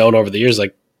known over the years,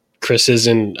 like, Chris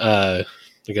isn't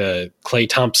like a Klay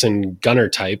Thompson gunner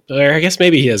type, or I guess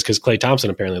maybe he is because Klay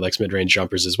Thompson apparently likes mid-range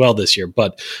jumpers as well this year,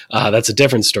 but that's a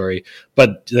different story.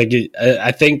 But like,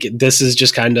 I think this is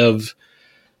just kind of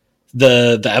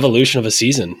the evolution of a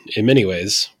season in many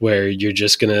ways, where you're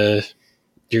gonna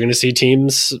see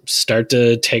teams start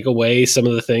to take away some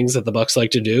of the things that the Bucks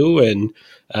like to do, and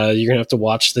you're gonna have to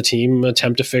watch the team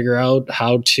attempt to figure out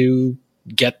how to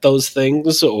get those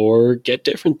things or get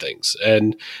different things.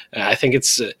 And I think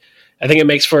it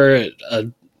makes for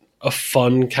a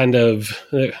fun kind of,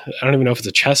 I don't even know if it's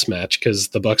a chess match because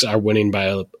the Bucks are winning by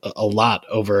a lot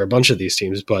over a bunch of these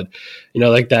teams, but you know,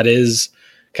 like that is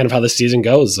kind of how the season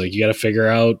goes. Like you got to figure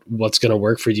out what's going to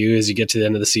work for you as you get to the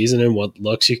end of the season and what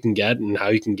looks you can get and how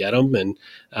you can get them. And,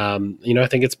 you know, I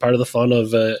think it's part of the fun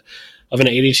of an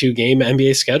 82 game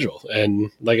NBA schedule.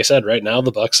 And like I said, right now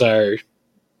the Bucks are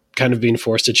kind of being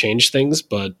forced to change things,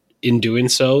 but in doing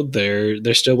so,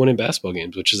 they're still winning basketball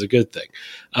games, which is a good thing.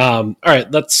 All right,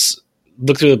 let's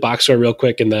look through the box score real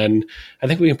quick, and then I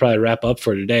think we can probably wrap up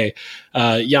for today.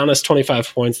 Giannis,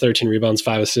 25 points, 13 rebounds,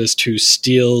 5 assists, 2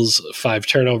 steals, 5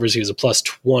 turnovers. He was a plus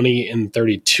 20 in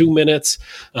 32 minutes,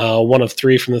 1 of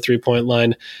 3 from the three-point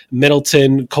line.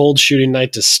 Middleton, cold shooting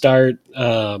night to start.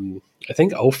 I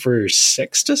think 0 for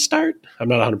 6 to start. I'm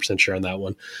not 100% sure on that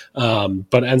one.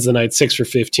 But ends the night 6 for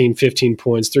 15, 15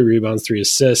 points, 3 rebounds, 3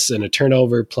 assists, and a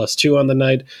turnover, plus 2 on the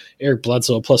night. Eric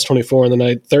Bledsoe, plus 24 on the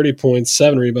night, 30 points,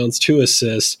 7 rebounds, 2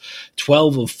 assists,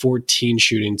 12 of 14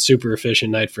 shooting. Super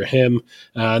efficient night for him.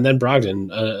 And then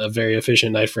Brogdon, a very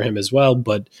efficient night for him as well.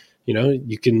 But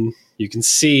you can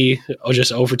see just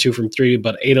 0 for 2 from 3,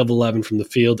 but 8 of 11 from the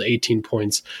field, 18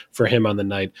 points for him on the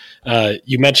night.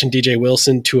 You mentioned DJ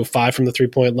Wilson, 2 of 5 from the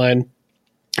 3-point line.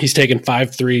 He's taken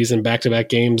 5 threes in back-to-back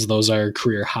games. Those are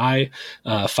career high,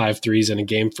 5 threes in a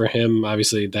game for him.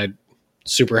 Obviously, that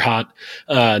super hot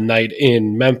night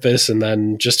in Memphis, and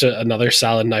then just another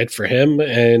solid night for him.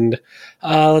 And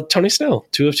Tony Snell,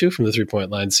 2 of 2 from the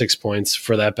 3-point line, 6 points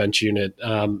for that bench unit.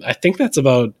 I think that's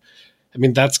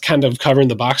that's kind of covering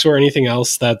the box score. Anything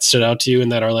else that stood out to you in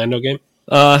that Orlando game?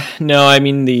 No, I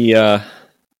mean the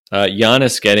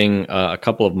Giannis getting a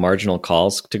couple of marginal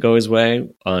calls to go his way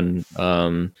on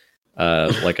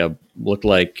looked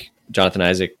like Jonathan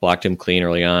Isaac blocked him clean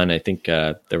early on. I think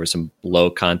there was some low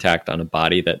contact on a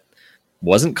body that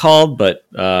wasn't called, but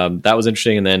that was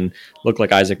interesting. And then looked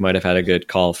like Isaac might have had a good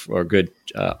call or good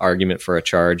argument for a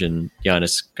charge, and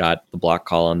Giannis got the block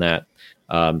call on that.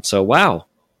 So wow,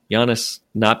 Giannis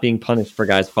not being punished for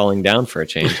guys falling down for a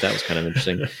change. That was kind of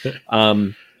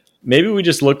interesting. Maybe we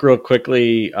just look real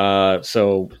quickly.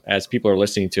 So as people are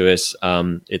listening to us,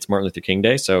 it's Martin Luther King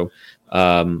Day. So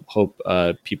hope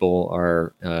people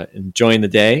are enjoying the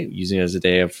day, using it as a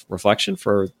day of reflection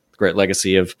for the great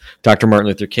legacy of Dr. Martin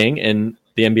Luther King. And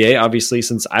the NBA, obviously,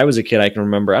 since I was a kid, I can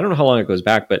remember, I don't know how long it goes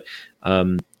back, but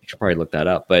you should probably look that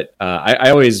up. But I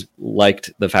always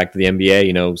liked the fact that the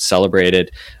NBA,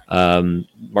 celebrated Martin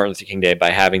Luther King Day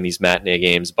by having these matinee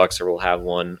games. Bucks will have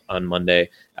one on Monday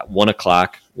at 1:00,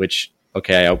 which,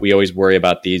 we always worry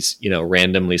about these,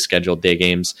 randomly scheduled day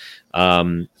games,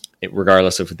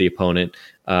 regardless of the opponent.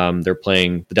 They're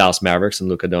playing the Dallas Mavericks and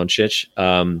Luka Doncic.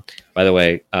 By the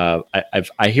way,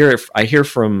 I hear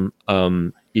from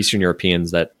Eastern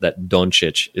Europeans that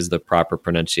Doncic is the proper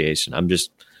pronunciation. I'm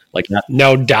just like Doncic.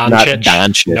 No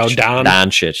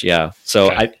Doncic. Yeah.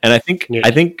 So okay. I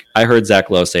think I heard Zach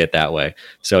Lowe say it that way.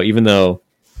 So even though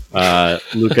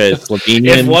Luka is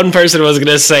Slovenian, if one person was going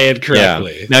to say it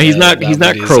correctly, yeah. Now he's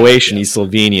not Croatian. He's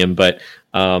Slovenian, but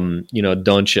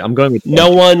Doncic. I'm going with no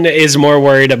one is more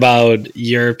worried about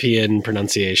European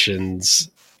pronunciations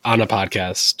on a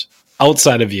podcast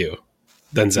outside of you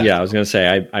than Zach. Yeah, I was going to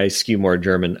say I skew more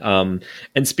German.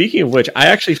 And speaking of which, I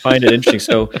actually find it interesting.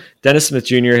 So Dennis Smith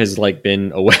Jr. has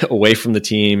been away from the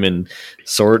team and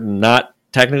sort of not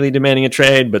technically demanding a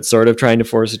trade, but sort of trying to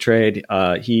force a trade.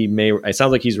 It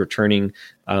sounds like he's returning,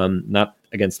 not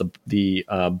against the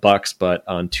Bucks, but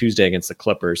on Tuesday against the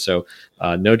Clippers. So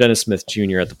no Dennis Smith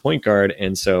Jr. at the point guard.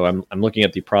 And so I'm looking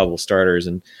at the probable starters,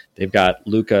 and they've got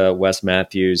Luka, Wes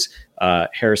Matthews,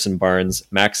 Harrison Barnes,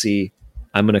 Maxi,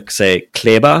 I'm going to say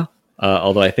Kleber,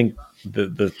 although I think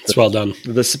it's well done.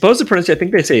 The supposed pronunciation, I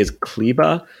think they say is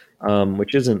Kleber,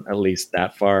 which isn't at least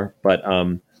that far, but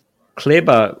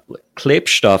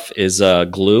Klebstoff is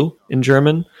glue in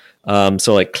German.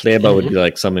 So Kleber would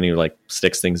be someone who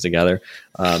sticks things together.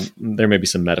 There may be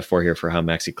some metaphor here for how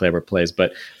Maxi Kleber plays,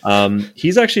 but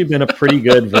he's actually been a pretty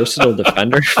good versatile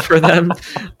defender for them.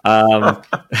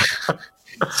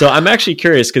 So I'm actually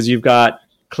curious because you've got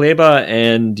Kleber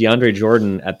and DeAndre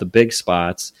Jordan at the big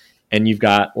spots, and you've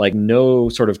got no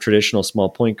sort of traditional small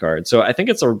point guard. So I think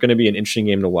it's going to be an interesting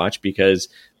game to watch because,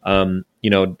 I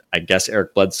guess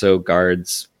Eric Bledsoe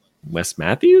guards Wes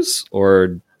Matthews,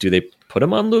 or do they put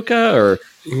him on Luka, or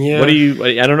what do you?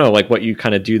 I don't know, what you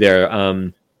kind of do there.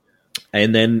 And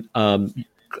then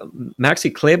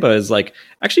Maxi Kleber is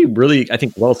actually really, I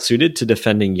think, well suited to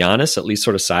defending Giannis, at least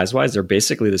sort of size wise. They're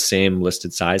basically the same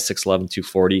listed size, 6'11",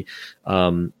 240.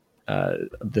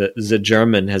 The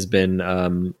German has been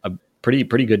a pretty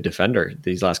good defender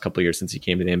these last couple of years since he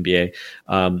came to the NBA.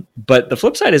 But the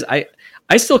flip side is I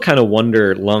still kind of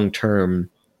wonder long term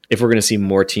if we're going to see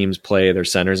more teams play their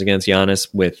centers against Giannis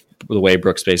with the way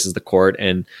Brooks spaces the court.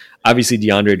 And obviously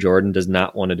DeAndre Jordan does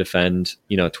not want to defend,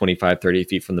 25, 30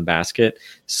 feet from the basket.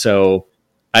 So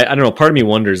I don't know. Part of me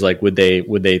wonders, would they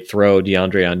throw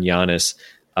DeAndre on Giannis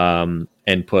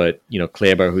and put,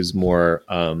 Kleber, who's more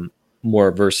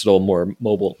versatile, more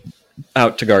mobile,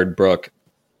 out to guard Brook.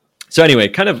 So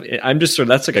anyway, I'm just sort of,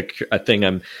 that's a thing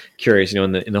I'm curious,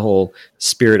 in the whole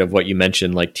spirit of what you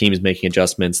mentioned, teams making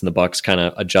adjustments and the Bucks kind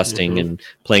of adjusting and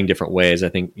playing different ways. I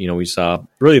think, we saw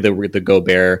really the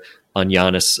Gobert on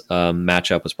Giannis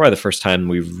matchup was probably the first time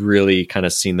we've really kind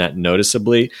of seen that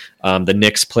noticeably. The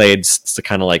Knicks played the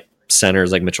kind of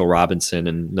centers like Mitchell Robinson,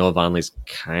 and Noah Vonleh's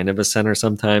kind of a center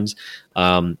sometimes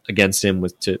against him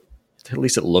at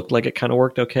least it looked like it kind of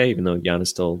worked okay, even though Giannis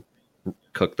still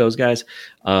cooked those guys.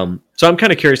 So I'm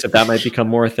kind of curious if that might become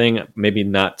more a thing, maybe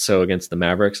not so against the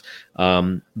Mavericks.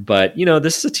 But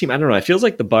this is a team, I don't know. It feels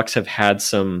like the Bucks have had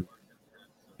some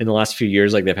in the last few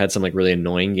years, they've had some really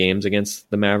annoying games against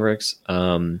the Mavericks.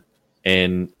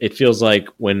 And it feels like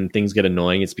when things get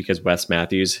annoying, it's because Wes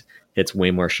Matthews hits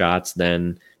way more shots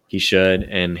than he should,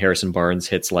 and Harrison Barnes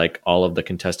hits like all of the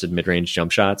contested mid-range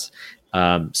jump shots.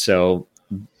 So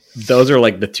those are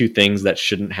like the two things that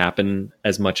shouldn't happen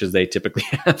as much as they typically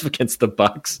have against the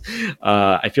Bucks.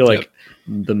 I feel like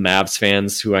the Mavs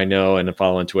fans who I know and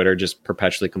follow on Twitter just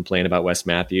perpetually complain about Wes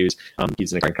Matthews.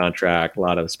 He's in a current contract, a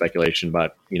lot of speculation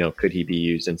about, could he be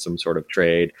used in some sort of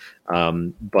trade?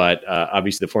 But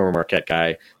obviously the former Marquette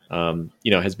guy,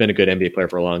 has been a good NBA player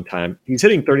for a long time. He's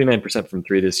hitting 39% from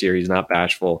three this year. He's not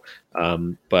bashful,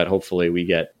 but hopefully we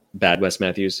get bad Wes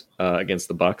Matthews against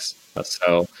the Bucks.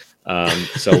 So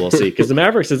we'll see. Because the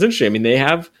Mavericks is interesting. I mean, they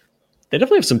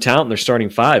definitely have some talent in their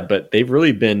starting five, but they've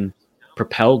really been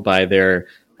propelled by their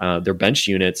bench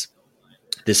units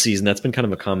this season. That's been kind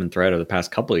of a common thread over the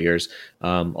past couple of years.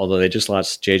 Although they just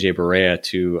lost JJ Barea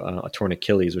to a torn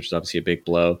Achilles, which is obviously a big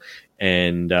blow.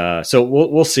 And so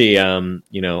we'll see.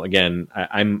 Again,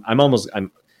 I'm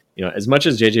as much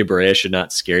as JJ Barea should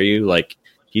not scare you, like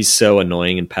he's so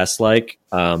annoying and pest-like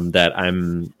that I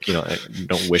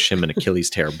don't wish him an Achilles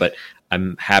tear, but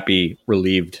I'm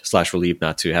relieved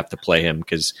not to have to play him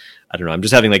because I don't know. I'm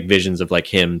just having like visions of like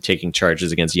him taking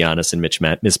charges against Giannis and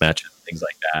mismatch things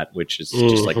like that, which is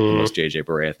just like the most JJ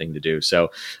Barea thing to do.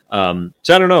 So I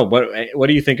don't know. What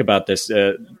do you think about this?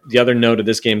 The other note of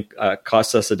this game,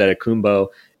 Kostas Adetokounmpo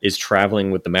is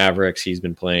traveling with the Mavericks. He's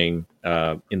been playing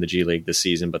in the G League this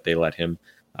season, but they let him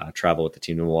travel with the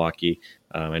team in Milwaukee.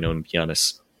 I know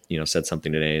Giannis, said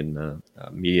something today in the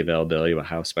media availability about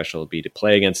how special it'd be to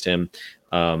play against him.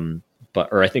 Or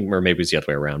maybe it was the other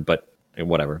way around, but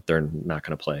whatever, they're not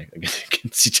going to play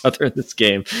against each other in this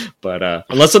game. But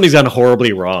unless something's gone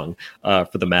horribly wrong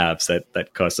for the Mavs,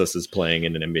 that Kostas is playing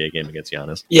in an NBA game against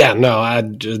Giannis. Yeah, no,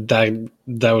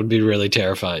 that would be really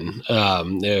terrifying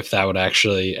if that would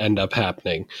actually end up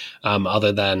happening.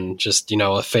 Other than just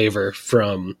a favor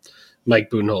from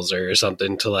Mike Budenholzer or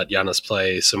something to let Giannis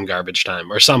play some garbage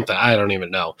time or something. I don't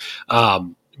even know.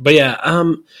 But yeah,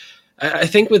 I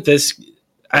think with this,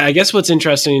 I guess what's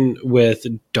interesting with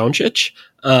Doncic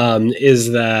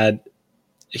is that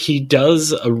he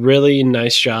does a really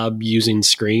nice job using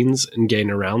screens and getting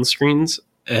around screens.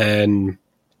 And,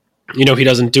 he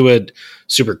doesn't do it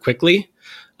super quickly,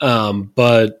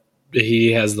 but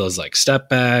he has those like step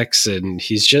backs and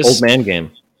he's just old man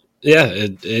game. Yeah,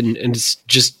 and it's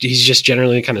just he's just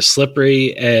generally kind of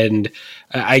slippery, and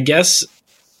I guess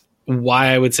why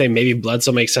I would say maybe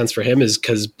Bledsoe makes sense for him is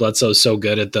because Bledsoe's so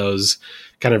good at those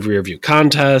kind of rear view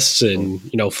contests and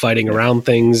fighting around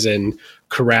things and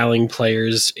corralling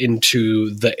players into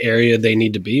the area they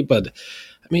need to be. But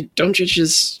I mean, Doncic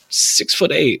is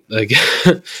 6'8", like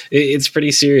it's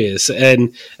pretty serious,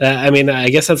 and I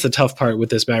guess that's the tough part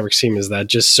with this Mavericks team is that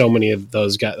just so many of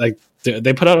those guys like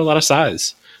they put out a lot of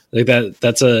size. Like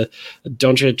that's a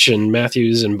Doncic and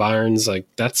Matthews and Barnes. Like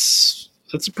that's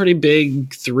a pretty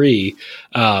big three.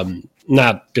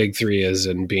 Not big three as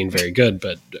in being very good,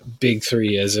 but big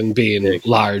three as in being big,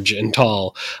 large and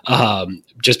tall.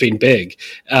 Just being big.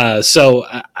 So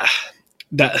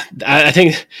I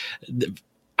think,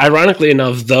 ironically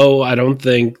enough, though I don't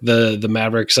think the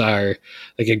Mavericks are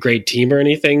like a great team or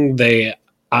anything, they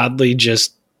oddly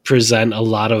just present a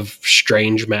lot of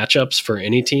strange matchups for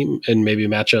any team, and maybe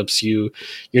matchups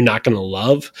you're not going to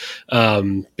love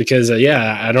because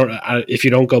if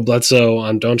you don't go Bledsoe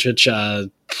on Doncic,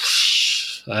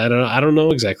 I don't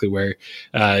know exactly where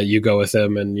you go with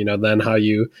him, and then how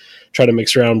you try to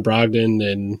mix around Brogdon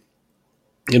and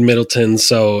in Middleton.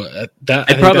 So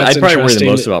I'd probably worry the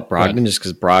most about Brogdon just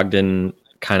because Brogdon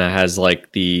kind of has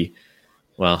like and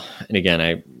again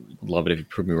I love it if you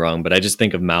prove me wrong, but I just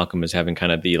think of Malcolm as having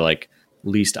kind of the like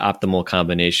least optimal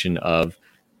combination of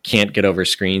can't get over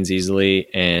screens easily,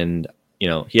 and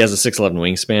he has a 6'11"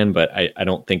 wingspan, but I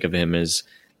don't think of him as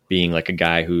being like a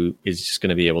guy who is just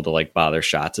going to be able to like bother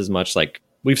shots as much. Like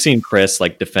we've seen Chris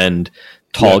like defend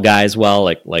tall guys well,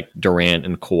 like Durant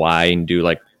and Kawhi, and do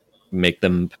like make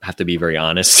them have to be very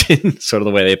honest in sort of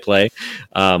the way they play.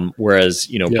 Whereas,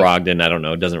 Brogdon, I don't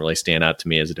know, doesn't really stand out to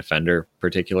me as a defender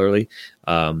particularly,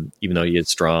 even though he is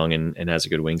strong and has a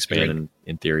good wingspan and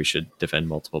in theory should defend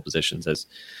multiple positions.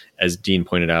 As Dean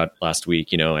pointed out last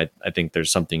week, I think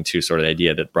there's something to sort of the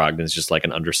idea that Brogdon is just like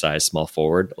an undersized small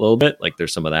forward a little bit. Like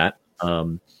there's some of that.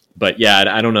 But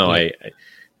yeah, I don't know. Yeah.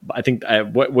 I think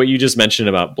what you just mentioned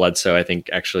about Bledsoe, I think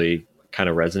actually kind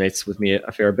of resonates with me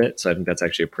a fair bit. So I think that's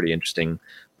actually a pretty interesting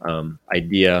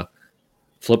idea.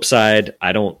 Flip side,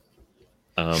 I don't,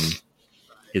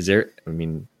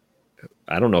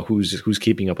 I don't know who's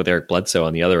keeping up with Eric Bledsoe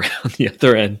on the other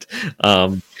end.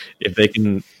 If they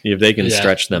can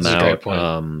stretch them out,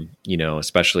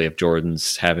 especially if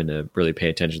Jordan's having to really pay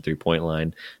attention 3-point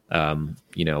line,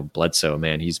 Bledsoe,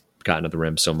 man, he's gotten to the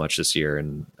rim so much this year,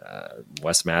 and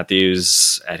Wes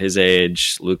Matthews at his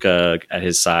age, Luka at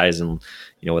his size, and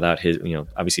without his,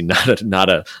 obviously not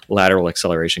a lateral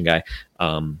acceleration guy,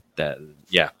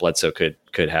 Bledsoe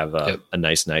could have a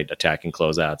nice night attacking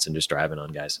closeouts and just driving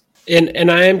on guys. And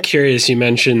I am curious, you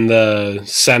mentioned the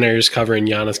centers covering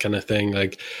Giannis kind of thing.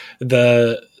 Like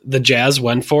the Jazz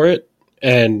went for it,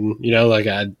 and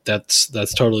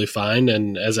that's totally fine.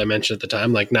 And as I mentioned at the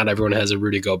time, like not everyone has a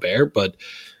Rudy Gobert, but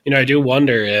I do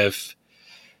wonder if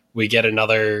we get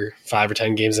another 5 or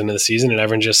 10 games into the season and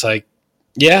everyone's just like,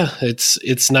 yeah,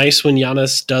 it's nice when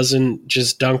Giannis doesn't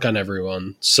just dunk on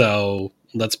everyone. So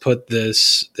let's put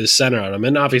this center on him.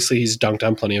 And obviously he's dunked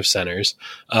on plenty of centers.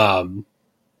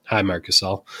 Hi, Marc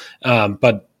Gasol.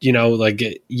 But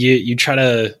you try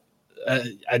to,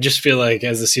 I just feel like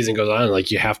as the season goes on,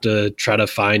 like you have to try to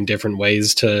find different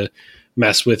ways to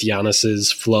mess with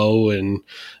Giannis's flow and,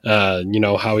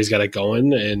 how he's got it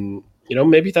going. And,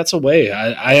 maybe that's a way.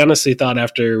 I honestly thought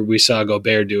after we saw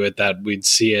Gobert do it that we'd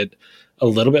see it a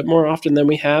little bit more often than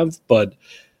we have. But,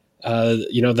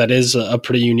 that is a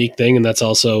pretty unique thing. And that's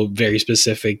also very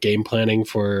specific game planning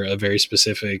for a very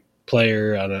specific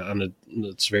player on a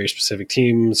very specific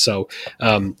team. So,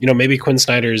 maybe Quinn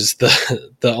Snyder's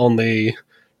the only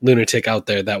lunatic out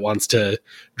there that wants to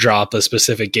drop a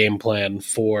specific game plan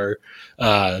for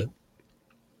the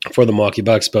Milwaukee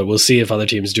Bucks, but we'll see if other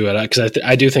teams do it, because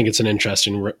I do think it's an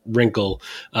interesting wrinkle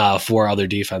for other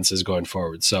defenses going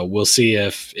forward. So we'll see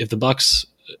if the Bucks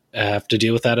have to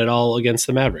deal with that at all against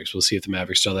the Mavericks. We'll see if the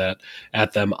Mavericks throw that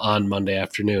at them on Monday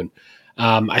afternoon.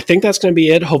 I think that's going to be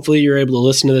it. Hopefully you're able to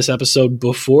listen to this episode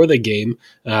before the game,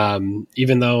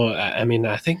 even though,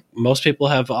 I think most people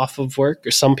have off of work,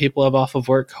 or some people have off of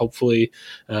work. Hopefully,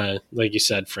 like you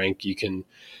said, Frank, you can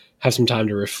have some time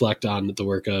to reflect on the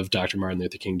work of Dr. Martin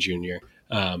Luther King Jr.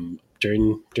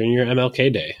 During your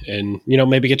MLK Day, and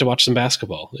maybe get to watch some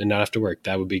basketball and not have to work.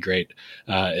 That would be great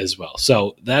as well.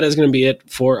 So that is going to be it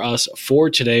for us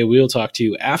for today. We will talk to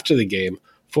you after the game.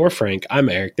 For Frank, I'm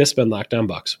Eric. This has been Locked On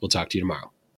Bucks. We'll talk to you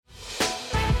tomorrow.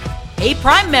 Hey,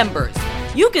 Prime members,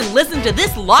 you can listen to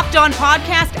this Locked On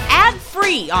podcast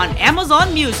ad-free on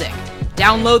Amazon Music.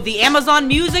 Download the Amazon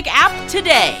Music app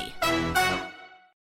today.